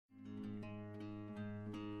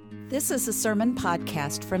This is a sermon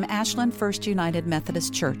podcast from Ashland First United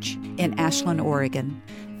Methodist Church in Ashland, Oregon.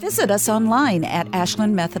 Visit us online at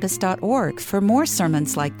ashlandmethodist.org for more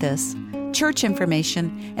sermons like this, church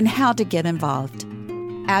information, and how to get involved.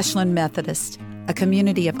 Ashland Methodist, a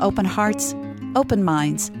community of open hearts, open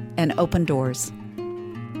minds, and open doors.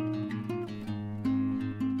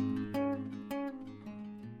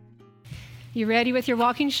 You ready with your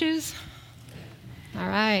walking shoes? All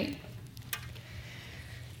right.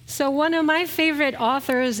 So one of my favorite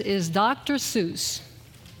authors is Dr. Seuss.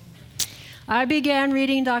 I began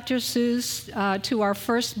reading Dr. Seuss to our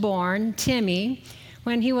firstborn, Timmy,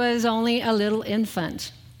 when he was only a little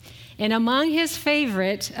infant. And among his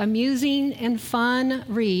favorite amusing and fun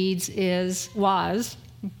reads was,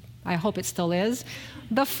 I hope it still is,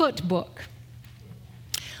 the Foot Book.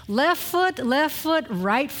 Left foot,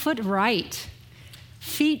 right.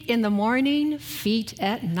 Feet in the morning, feet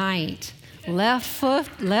at night. Left foot,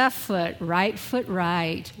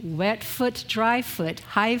 right. Wet foot, dry foot,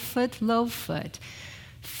 high foot, low foot.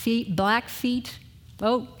 Feet, black feet,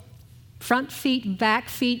 front feet, back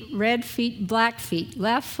feet, red feet, black feet.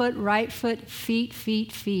 Left foot, right foot,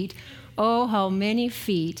 feet. Oh, how many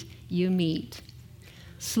feet you meet.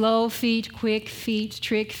 Slow feet, quick feet,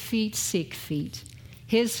 trick feet, sick feet.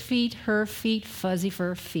 His feet, her feet, fuzzy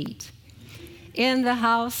fur feet. In the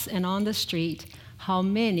house and on the street, how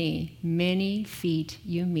many feet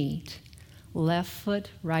you meet. Left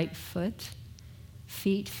foot, right foot,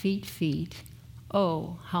 feet.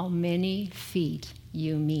 Oh, how many feet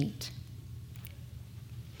you meet.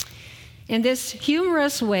 In this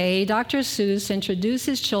humorous way, Dr. Seuss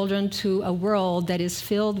introduces children to a world that is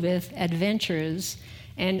filled with adventures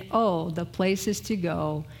and, the places to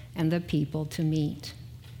go and the people to meet.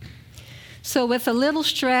 So with a little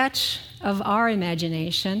stretch of our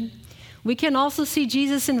imagination, we can also see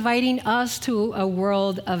Jesus inviting us to a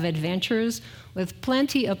world of adventures with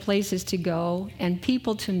plenty of places to go and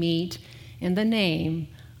people to meet in the name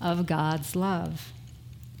of God's love.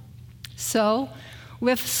 So,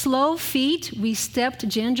 with slow feet, we stepped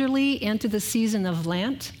gingerly into the season of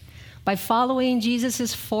Lent by following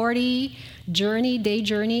Jesus' 40-day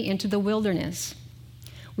journey into the wilderness.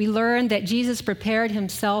 We learned that Jesus prepared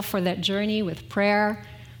himself for that journey with prayer,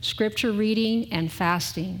 scripture reading, and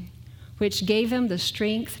fasting, which gave him the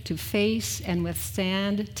strength to face and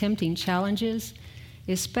withstand tempting challenges,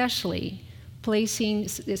 especially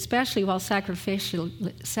while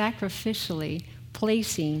sacrificially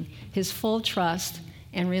placing his full trust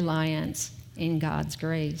and reliance in God's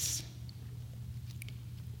grace.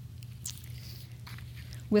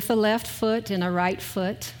 With a left foot and a right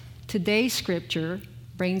foot, today's scripture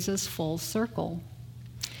brings us full circle.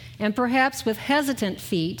 And perhaps with hesitant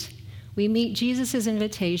feet, we meet Jesus'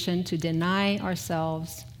 invitation to deny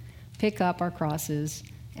ourselves, pick up our crosses,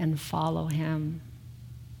 and follow him.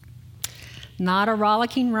 Not a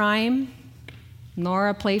rollicking rhyme, nor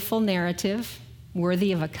a playful narrative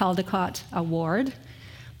worthy of a Caldecott Award,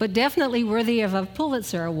 but definitely worthy of a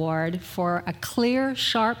Pulitzer Award for a clear,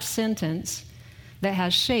 sharp sentence that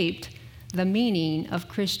has shaped the meaning of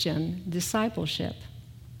Christian discipleship.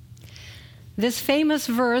 This famous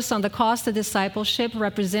verse on the cost of discipleship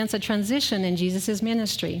represents a transition in Jesus'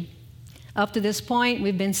 ministry. Up to this point,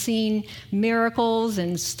 we've been seeing miracles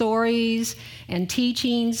and stories and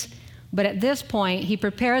teachings, but at this point, he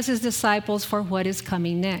prepares his disciples for what is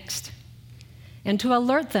coming next and to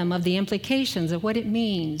alert them of the implications of what it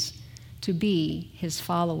means to be his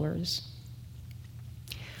followers.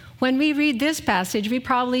 When we read this passage, it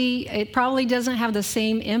probably doesn't have the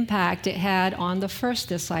same impact it had on the first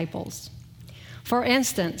disciples. For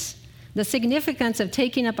instance, the significance of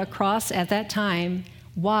taking up a cross at that time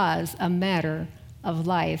was a matter of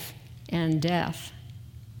life and death.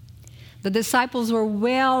 The disciples were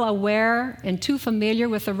well aware and too familiar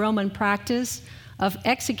with the Roman practice of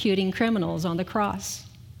executing criminals on the cross.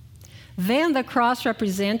 Then the cross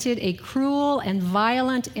represented a cruel and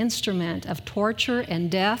violent instrument of torture and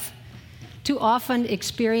death, too often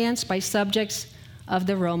experienced by subjects of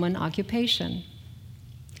the Roman occupation.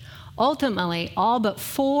 Ultimately, all but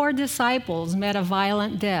 4 disciples met a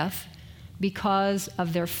violent death because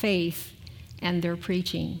of their faith and their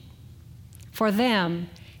preaching. For them,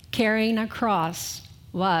 carrying a cross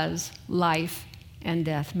was life and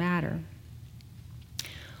death matter.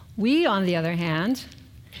 We, on the other hand,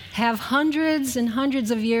 have hundreds and hundreds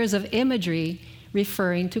of years of imagery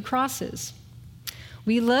referring to crosses.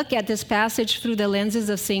 We look at this passage through the lenses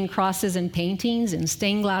of seeing crosses in paintings, in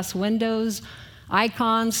stained glass windows,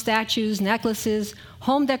 icons, statues, necklaces,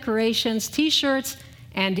 home decorations, T-shirts,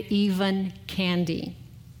 and even candy.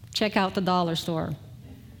 Check out the dollar store.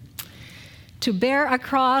 To bear a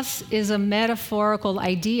cross is a metaphorical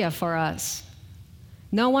idea for us.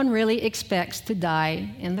 No one really expects to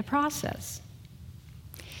die in the process.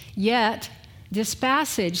 Yet, this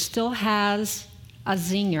passage still has a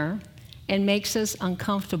zinger and makes us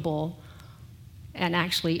uncomfortable and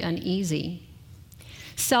actually uneasy.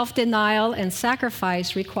 Self-denial and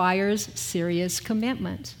sacrifice requires serious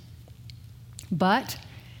commitment. But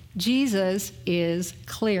Jesus is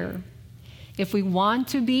clear. If we want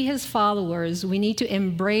to be his followers, we need to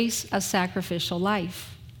embrace a sacrificial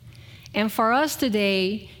life. And for us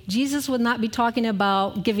today, Jesus would not be talking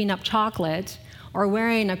about giving up chocolate or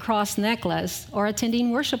wearing a cross necklace or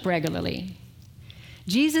attending worship regularly.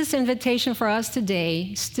 Jesus' invitation for us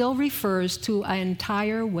today still refers to an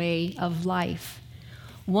entire way of life,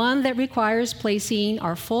 one that requires placing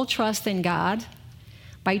our full trust in God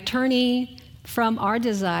by turning from our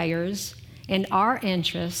desires and our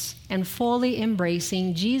interests and fully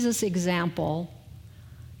embracing Jesus' example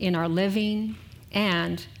in our living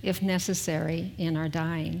and, if necessary, in our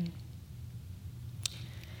dying.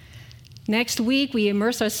 Next week, we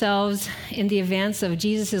immerse ourselves in the events of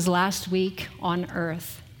Jesus' last week on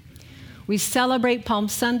earth. We celebrate Palm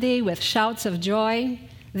Sunday with shouts of joy.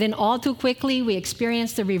 Then all too quickly, we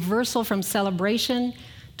experience the reversal from celebration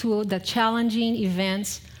to the challenging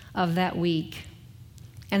events of that week.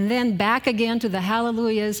 And then back again to the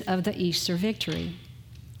hallelujahs of the Easter victory.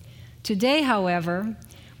 Today, however,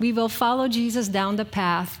 we will follow Jesus down the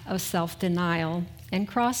path of self-denial and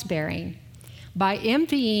cross-bearing by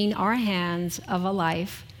emptying our hands of a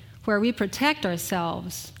life where we protect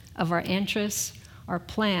ourselves of our interests, our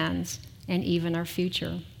plans, and even our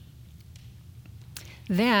future.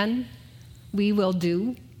 Then we will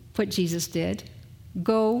do what Jesus did,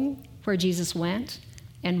 go where Jesus went,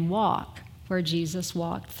 and walk where Jesus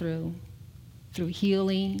walked through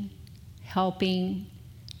healing, helping,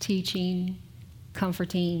 teaching,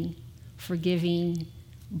 comforting, forgiving,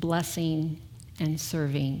 blessing, and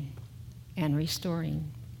serving, and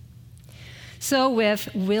restoring. So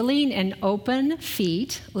with willing and open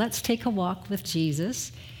feet, let's take a walk with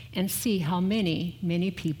Jesus and see how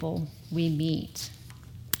many people we meet.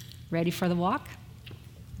 Ready for the walk?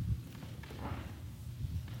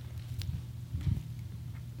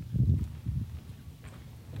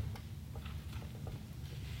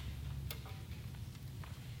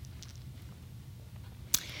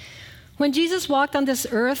 When Jesus walked on this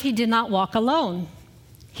earth, he did not walk alone.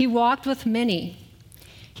 He walked with many.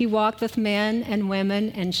 He walked with men and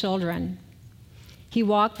women and children. He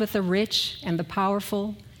walked with the rich and the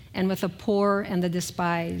powerful, and with the poor and the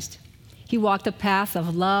despised. He walked a path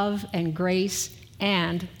of love and grace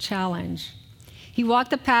and challenge. He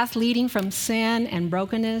walked a path leading from sin and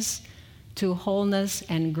brokenness to wholeness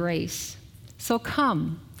and grace. So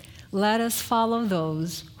come, let us follow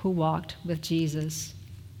those who walked with Jesus.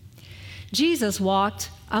 Jesus walked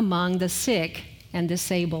among the sick and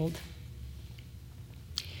disabled.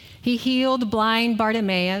 He healed blind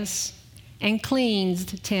Bartimaeus and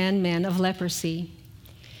cleansed 10 men of leprosy.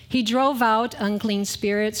 He drove out unclean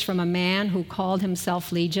spirits from a man who called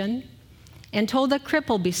himself Legion and told a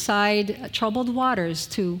cripple beside troubled waters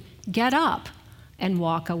to get up and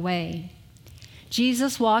walk away.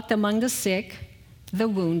 Jesus walked among the sick, the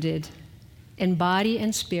wounded, in body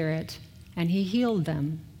and spirit, and he healed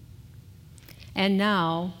them. And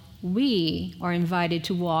now we are invited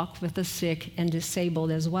to walk with the sick and disabled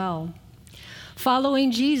as well. Following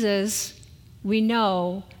Jesus, we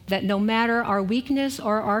know that no matter our weakness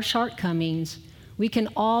or our shortcomings, we can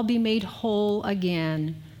all be made whole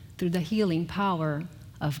again through the healing power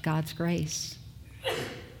of God's grace.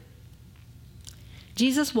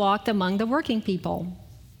 Jesus walked among the working people.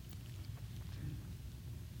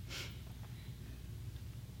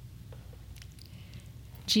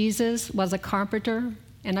 Jesus was a carpenter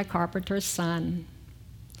and a carpenter's son.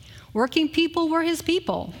 Working people were his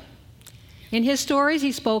people. In his stories,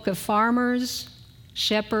 he spoke of farmers,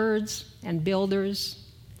 shepherds, and builders.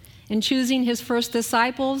 In choosing his first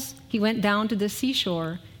disciples, he went down to the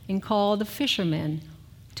seashore and called the fishermen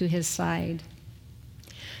to his side.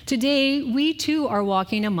 Today, we too are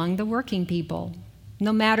walking among the working people.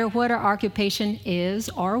 No matter what our occupation is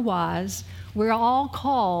or was, we're all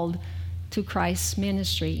called to Christ's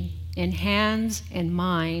ministry in hands, in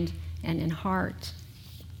mind, and in heart.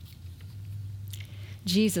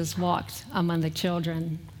 Jesus walked among the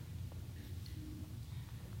children.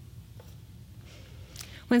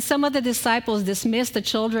 When some of the disciples dismissed the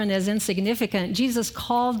children as insignificant, Jesus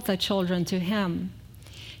called the children to him.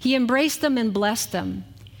 He embraced them and blessed them.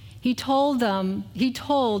 He told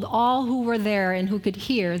all who were there and who could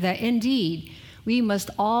hear that indeed We must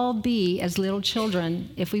all be as little children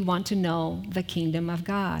if we want to know the kingdom of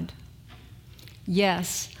God.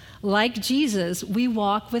 Yes, like Jesus, we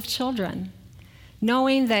walk with children,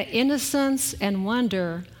 knowing that innocence and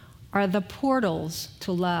wonder are the portals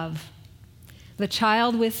to love. The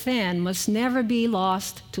child within must never be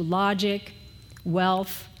lost to logic,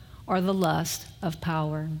 wealth, or the lust of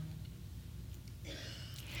power.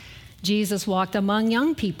 Jesus walked among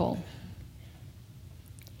young people.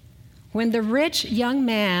 When the rich young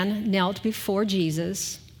man knelt before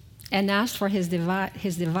Jesus and asked for his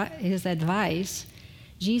advice,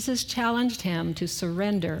 Jesus challenged him to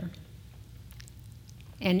surrender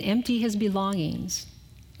and empty his belongings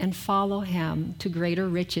and follow him to greater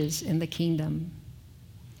riches in the kingdom.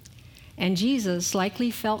 And Jesus likely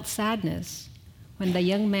felt sadness when the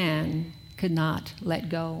young man could not let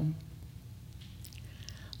go.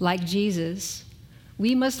 Like Jesus,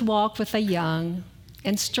 we must walk with the young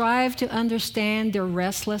and strive to understand their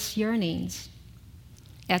restless yearnings.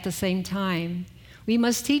 At the same time, we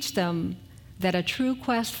must teach them that a true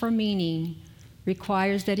quest for meaning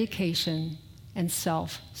requires dedication and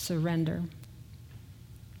self-surrender.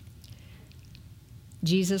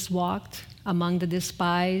 Jesus walked among the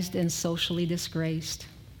despised and socially disgraced.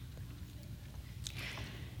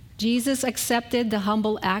 Jesus accepted the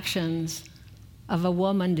humble actions of a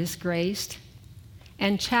woman disgraced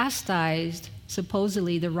and chastised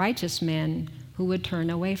supposedly the righteous men who would turn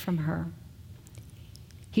away from her.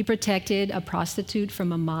 He protected a prostitute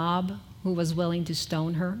from a mob who was willing to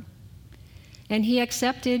stone her. And he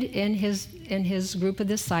accepted in his group of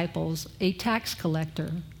disciples a tax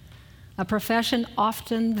collector, a profession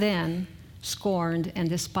often then scorned and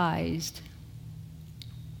despised.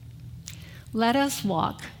 Let us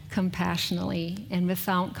walk compassionately and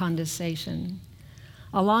without condescension,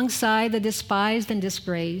 alongside the despised and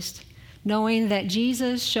disgraced, knowing that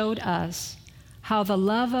Jesus showed us how the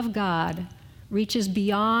love of God reaches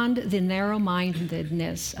beyond the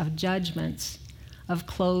narrow-mindedness of judgments of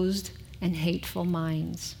closed and hateful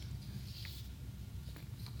minds.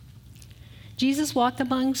 Jesus walked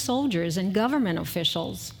among soldiers and government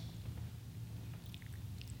officials.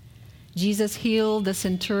 Jesus healed the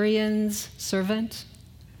centurion's servant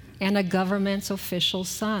and a government's official's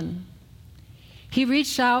son. He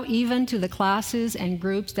reached out even to the classes and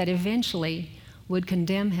groups that eventually would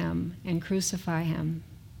condemn him and crucify him.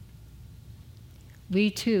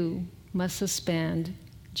 We too must suspend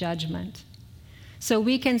judgment so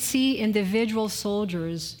we can see individual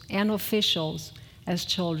soldiers and officials as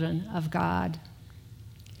children of God.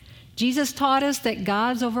 Jesus taught us that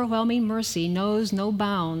God's overwhelming mercy knows no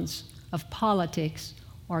bounds of politics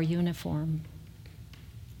or uniform.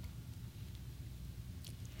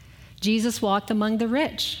 Jesus walked among the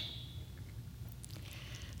rich.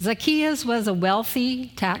 Zacchaeus was a wealthy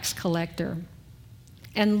tax collector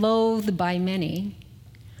and loathed by many,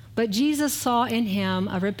 but Jesus saw in him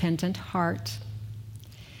a repentant heart.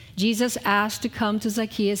 Jesus asked to come to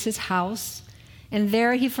Zacchaeus' house, and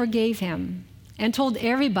there he forgave him and told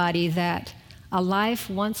everybody that a life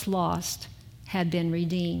once lost had been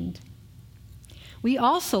redeemed. We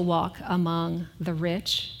also walk among the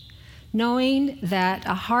rich, knowing that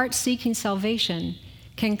a heart seeking salvation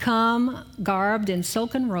can come garbed in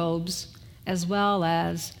silken robes as well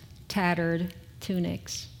as tattered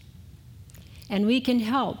tunics. And we can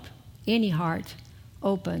help any heart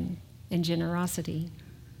open in generosity.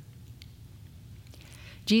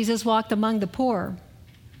 Jesus walked among the poor.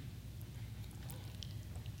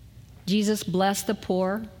 Jesus blessed the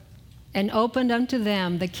poor and opened unto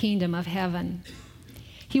them the kingdom of heaven.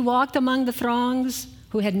 He walked among the throngs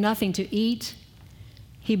who had nothing to eat.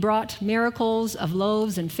 He brought miracles of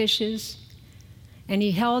loaves and fishes, and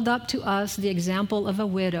he held up to us the example of a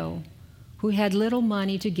widow who had little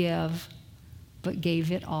money to give, but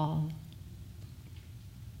gave it all.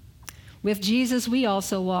 With Jesus, we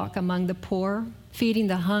also walk among the poor, feeding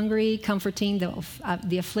the hungry, comforting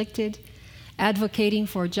the afflicted, advocating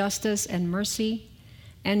for justice and mercy,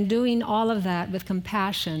 and doing all of that with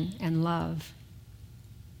compassion and love.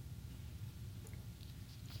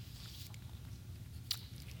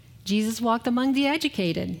 Jesus walked among the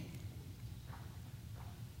educated.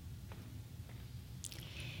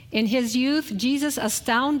 In his youth, Jesus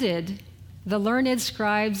astounded the learned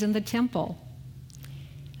scribes in the temple.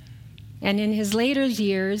 And in his later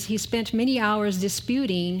years, he spent many hours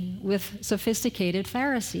disputing with sophisticated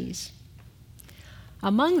Pharisees.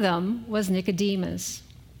 Among them was Nicodemus,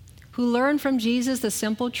 who learned from Jesus the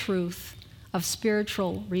simple truth of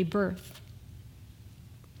spiritual rebirth.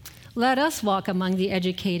 Let us walk among the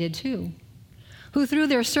educated too, who through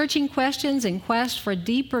their searching questions and quest for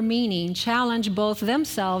deeper meaning challenge both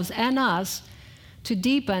themselves and us to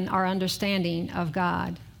deepen our understanding of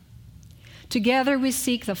God. Together we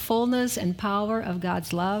seek the fullness and power of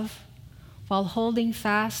God's love while holding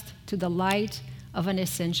fast to the light of an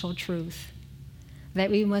essential truth,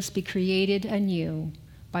 that we must be created anew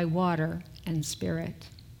by water and spirit.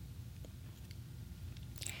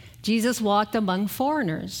 Jesus walked among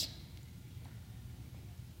foreigners.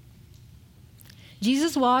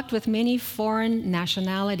 Jesus walked with many foreign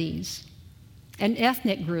nationalities and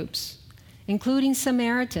ethnic groups, including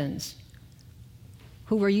Samaritans,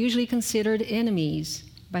 who were usually considered enemies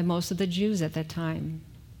by most of the Jews at that time.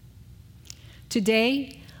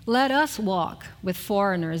 Today, let us walk with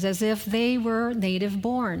foreigners as if they were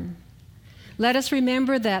native-born. Let us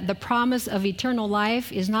remember that the promise of eternal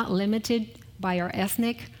life is not limited by our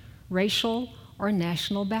ethnic, racial, or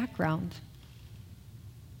national background.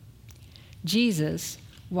 Jesus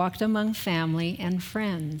walked among family and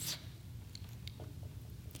friends.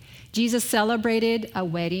 Jesus celebrated a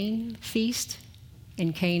wedding feast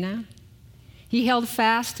in Cana. He held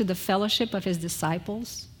fast to the fellowship of his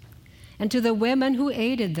disciples and to the women who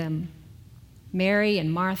aided them, Mary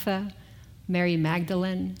and Martha, Mary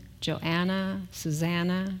Magdalene, Joanna,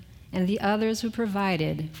 Susanna, and the others who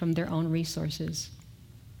provided from their own resources.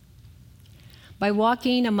 By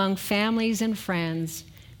walking among families and friends,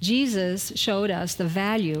 Jesus showed us the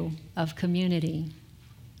value of community,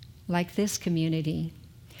 like this community.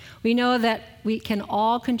 We know that we can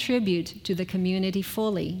all contribute to the community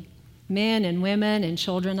fully, men and women and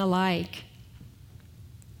children alike.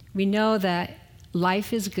 We know that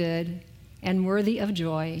life is good and worthy of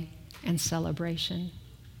joy and celebration.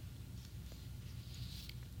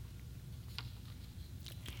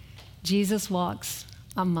 Jesus walks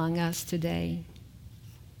among us today.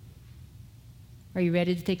 Are you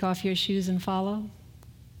ready to take off your shoes and follow?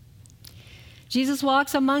 Jesus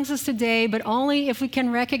walks amongst us today, but only if we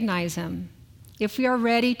can recognize him, if we are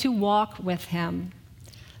ready to walk with him,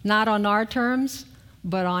 not on our terms,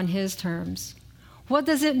 but on his terms. What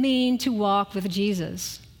does it mean to walk with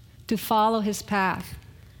Jesus, to follow his path,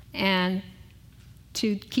 and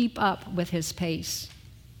to keep up with his pace?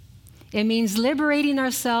 It means liberating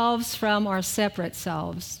ourselves from our separate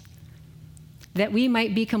selves, that we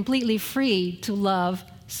might be completely free to love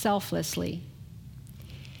selflessly.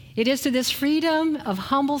 It is to this freedom of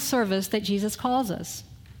humble service that Jesus calls us,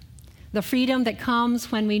 the freedom that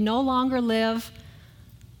comes when we no longer live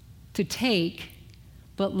to take,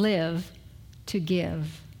 but live to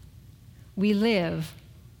give. We live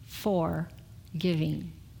for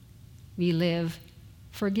giving. We live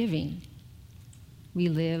for giving. We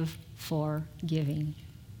live for giving.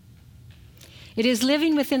 It is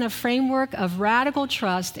living within a framework of radical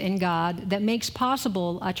trust in God that makes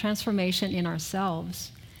possible a transformation in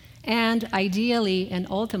ourselves, and ideally and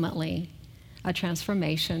ultimately, a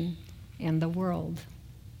transformation in the world.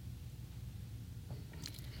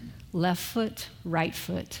 Left foot, right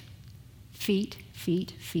foot, feet,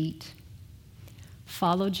 feet, feet.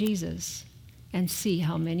 Follow Jesus and see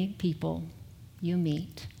how many people you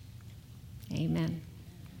meet. Amen.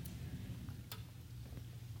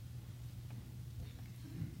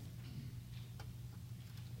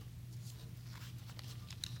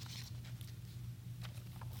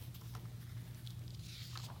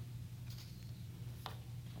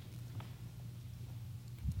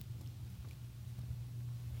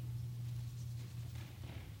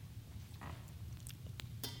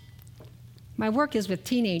 My work is with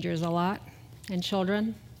teenagers a lot and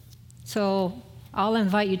children, so I'll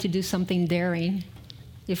invite you to do something daring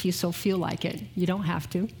if you so feel like it. You don't have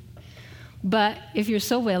to. But if you're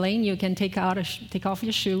so willing, you can take off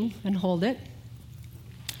your shoe and hold it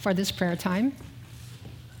for this prayer time.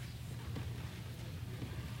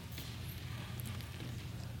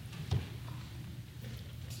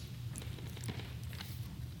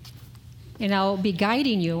 And I'll be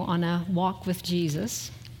guiding you on a walk with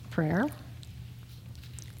Jesus prayer.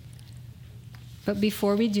 But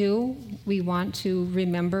before we do, we want to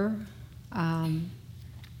remember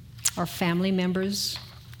our family members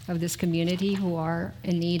of this community who are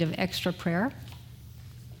in need of extra prayer.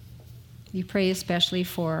 We pray especially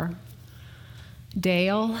for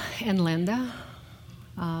Dale and Linda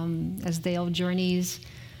as Dale journeys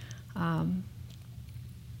on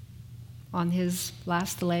his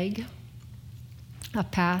last leg, a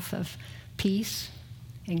path of peace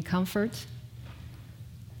and comfort.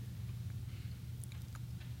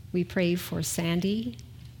 We pray for Sandy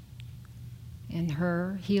and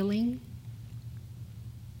her healing.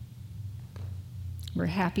 We're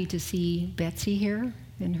happy to see Betsy here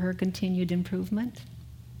and her continued improvement.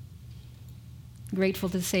 Grateful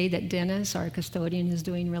to say that Dennis, our custodian, is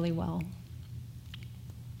doing really well.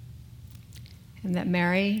 and that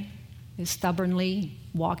Mary is stubbornly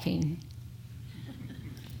walking.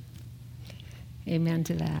 Amen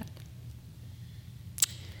to that.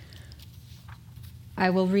 I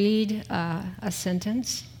will read a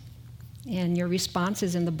sentence, and your response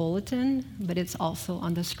is in the bulletin, but it's also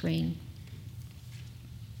on the screen.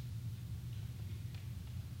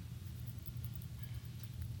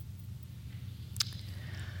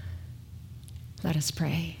 Let us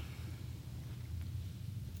pray.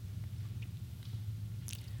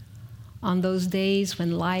 On those days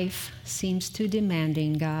when life seems too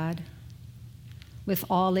demanding, God, with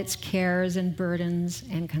all its cares and burdens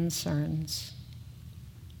and concerns,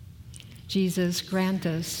 Jesus, grant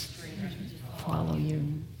us to follow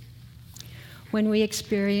you. When we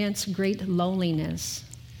experience great loneliness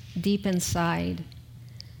deep inside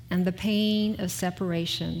and the pain of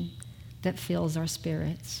separation that fills our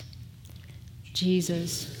spirits,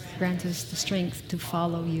 Jesus, grant us the strength to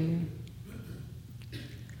follow you.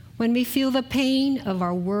 When we feel the pain of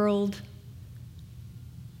our world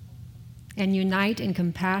and unite in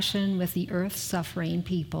compassion with the earth's suffering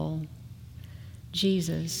people,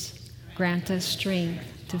 Jesus, grant us strength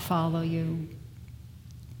to follow you.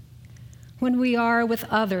 When we are with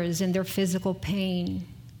others in their physical pain,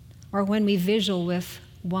 or when we vigil with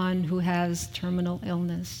one who has terminal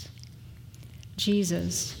illness,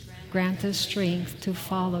 Jesus, grant us strength to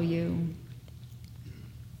follow you.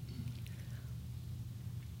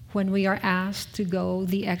 When we are asked to go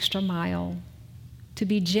the extra mile, to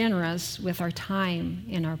be generous with our time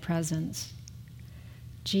in our presence,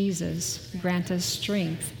 Jesus, grant us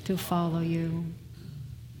strength to follow you.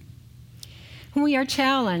 When we are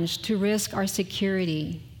challenged to risk our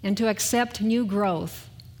security and to accept new growth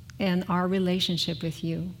in our relationship with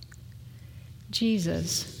you,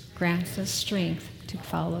 Jesus, grant us strength to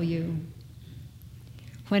follow you.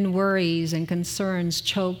 When worries and concerns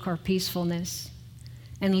choke our peacefulness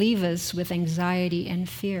and leave us with anxiety and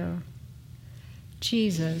fear,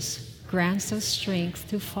 Jesus, grant us strength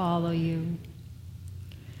to follow you.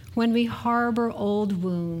 When we harbor old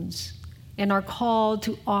wounds and are called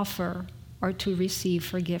to offer or to receive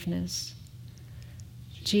forgiveness,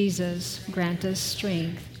 Jesus, grant us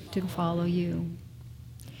strength to follow you.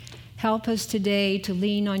 Help us today to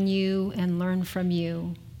lean on you and learn from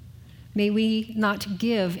you. May we not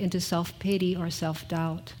give into self-pity or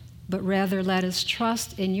self-doubt, but rather let us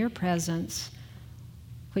trust in your presence,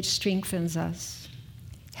 which strengthens us.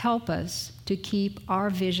 Help us to keep our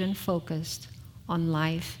vision focused on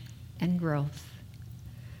life and growth.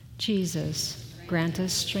 Jesus, grant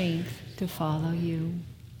us strength to follow you.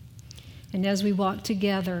 And as we walk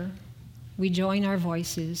together, we join our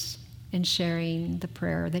voices in sharing the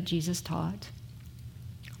prayer that Jesus taught.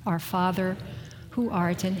 Our Father, who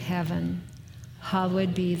art in heaven,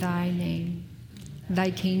 hallowed be thy name.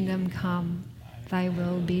 Thy kingdom come, thy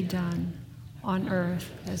will be done, on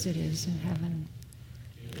earth as it is in heaven.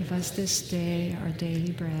 Give us this day our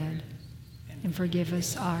daily bread, and forgive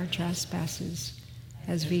us our trespasses,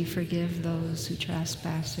 as we forgive those who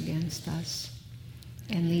trespass against us.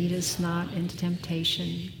 And lead us not into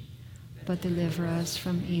temptation, but deliver us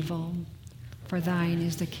from evil. For thine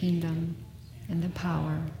is the kingdom, and the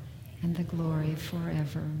power, and the glory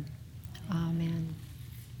forever. Amen.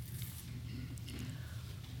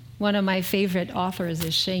 One of my favorite authors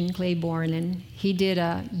is Shane Claiborne, and he did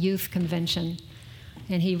a youth convention,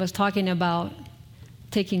 and he was talking about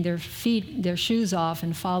taking their shoes off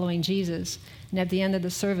and following Jesus. And at the end of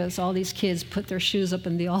the service, all these kids put their shoes up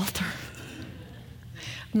in the altar.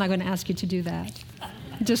 I'm not going to ask you to do that.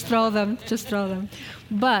 Just throw them.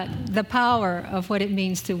 But the power of what it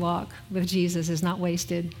means to walk with Jesus is not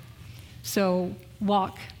wasted. So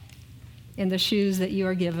walk in the shoes that you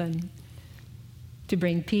are given to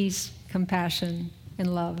bring peace, compassion,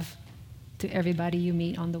 and love to everybody you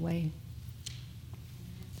meet on the way.